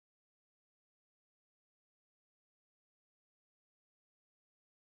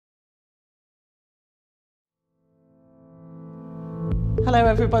Hello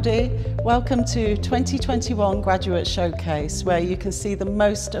everybody, welcome to 2021 Graduate Showcase, where you can see the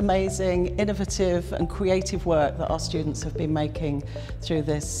most amazing, innovative and creative work that our students have been making through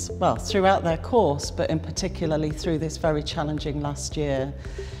this, well, throughout their course, but in particularly through this very challenging last year.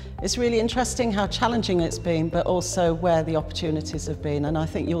 It's really interesting how challenging it's been, but also where the opportunities have been, and I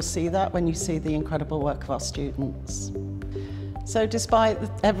think you'll see that when you see the incredible work of our students. So despite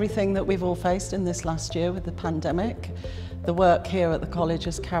everything that we've all faced in this last year with the pandemic, the work here at the college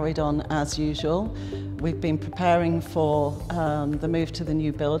has carried on as usual. We've been preparing for the move to the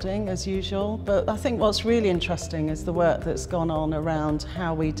new building as usual, but I think what's really interesting is the work that's gone on around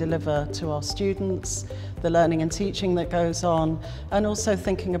how we deliver to our students, the learning and teaching that goes on, and also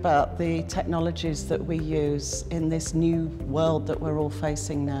thinking about the technologies that we use in this new world that we're all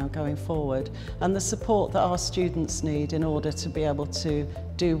facing now going forward, and the support that our students need in order to be able to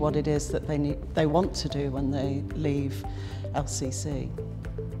do what it is that they want to do when they leave LCC.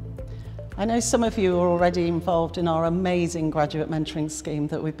 I know some of you are already involved in our amazing graduate mentoring scheme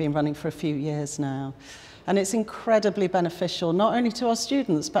that we've been running for a few years now. And it's incredibly beneficial, not only to our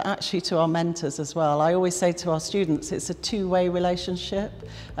students, but actually to our mentors as well. I always say to our students, it's a two-way relationship,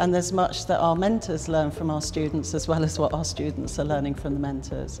 and there's much that our mentors learn from our students as well as what our students are learning from the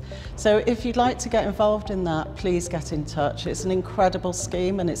mentors. So if you'd like to get involved in that, please get in touch. It's an incredible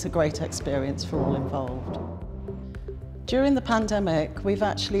scheme and it's a great experience for all involved. During the pandemic, we've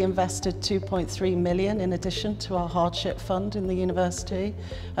actually invested 2.3 million in addition to our hardship fund in the university.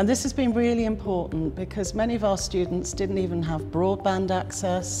 And this has been really important because many of our students didn't even have broadband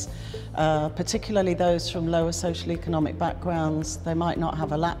access, particularly those from lower socio-economic backgrounds. They might not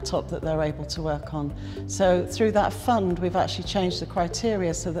have a laptop that they're able to work on. So through that fund, we've actually changed the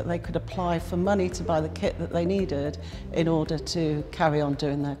criteria so that they could apply for money to buy the kit that they needed in order to carry on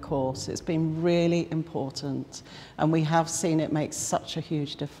doing their course. It's been really important, and we have seen it make such a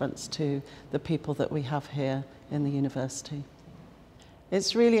huge difference to the people that we have here in the university.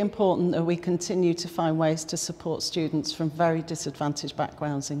 It's really important that we continue to find ways to support students from very disadvantaged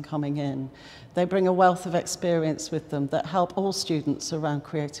backgrounds in coming in. They bring a wealth of experience with them that help all students around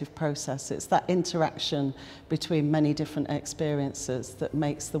creative process. It's that interaction between many different experiences that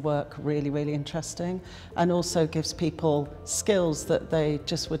makes the work really, really interesting, and also gives people skills that they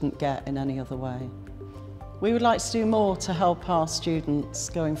just wouldn't get in any other way. We would like to do more to help our students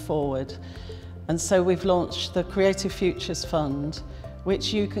going forward, and so we've launched the Creative Futures Fund,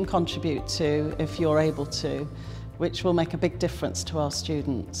 which you can contribute to if you're able to, which will make a big difference to our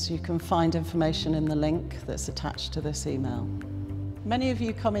students. You can find information in the link that's attached to this email. Many of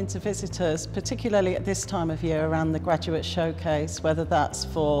you come in to visit us, particularly at this time of year around the Graduate Showcase, whether that's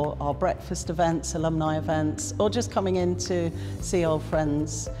for our breakfast events, alumni events, or just coming in to see old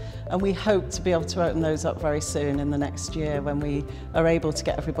friends. And we hope to be able to open those up very soon in the next year when we are able to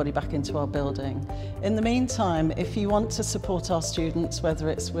get everybody back into our building. In the meantime, if you want to support our students, whether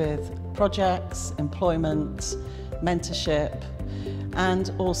it's with projects, employment, mentorship,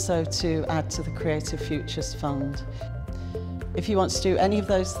 and also to add to the Creative Futures Fund, if you want to do any of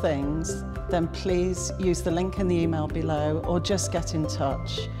those things, then please use the link in the email below or just get in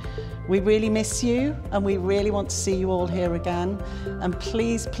touch. We really miss you and we really want to see you all here again. And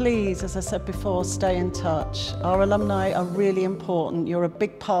please, please, as I said before, stay in touch. Our alumni are really important. You're a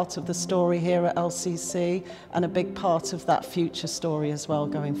big part of the story here at LCC and a big part of that future story as well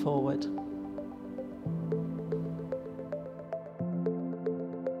going forward.